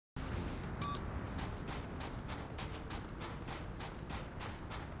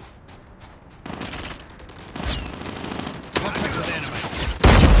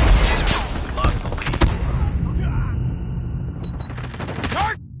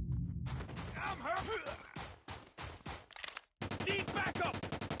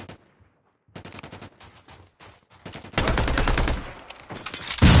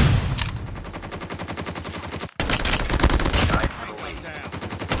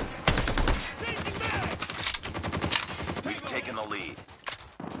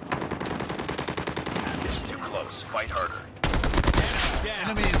fight harder.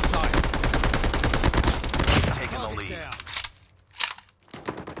 Enemy in sight. Taking the lead. Down.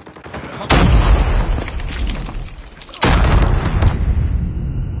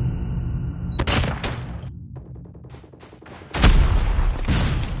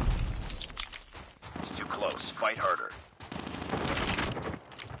 It's too close. Fight harder.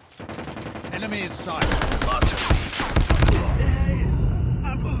 Enemy in sight. Lost it.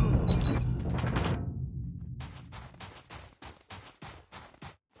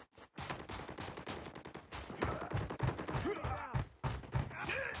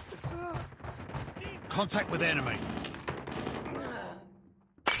 Contact with enemy.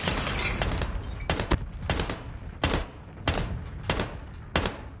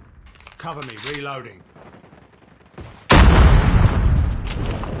 Cover me, reloading.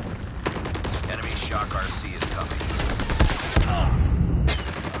 Enemy shock RC is coming.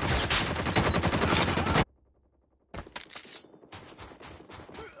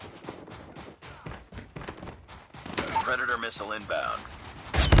 Predator missile inbound.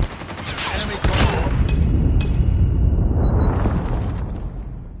 Enemy contact.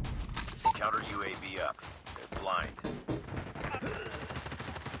 Counter UAV up. They're blind.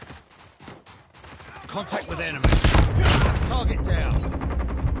 Contact with enemy. Target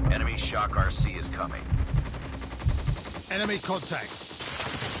down. Enemy shock RC is coming. Enemy contact.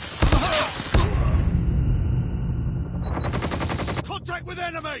 Contact with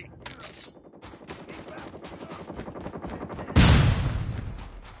enemy!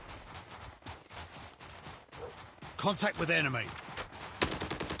 Contact with enemy.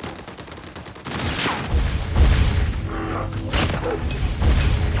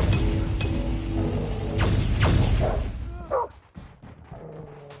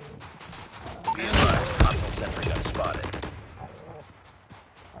 Be advised, hostile sentry gun spotted.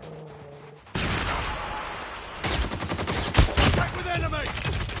 Contact with enemy!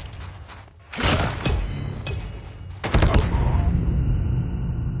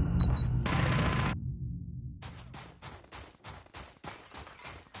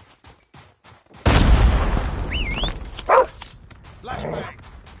 Flashbang!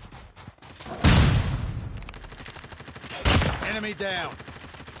 Enemy down.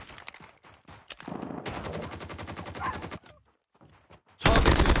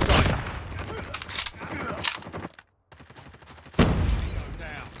 Target in sight.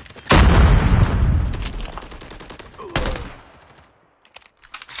 Down.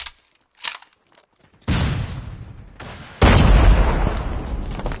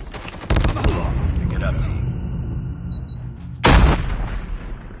 Pick it up, team.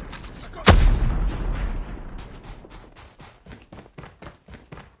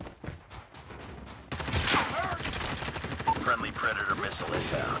 Friendly Predator missile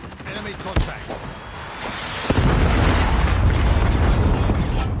inbound. Enemy contact.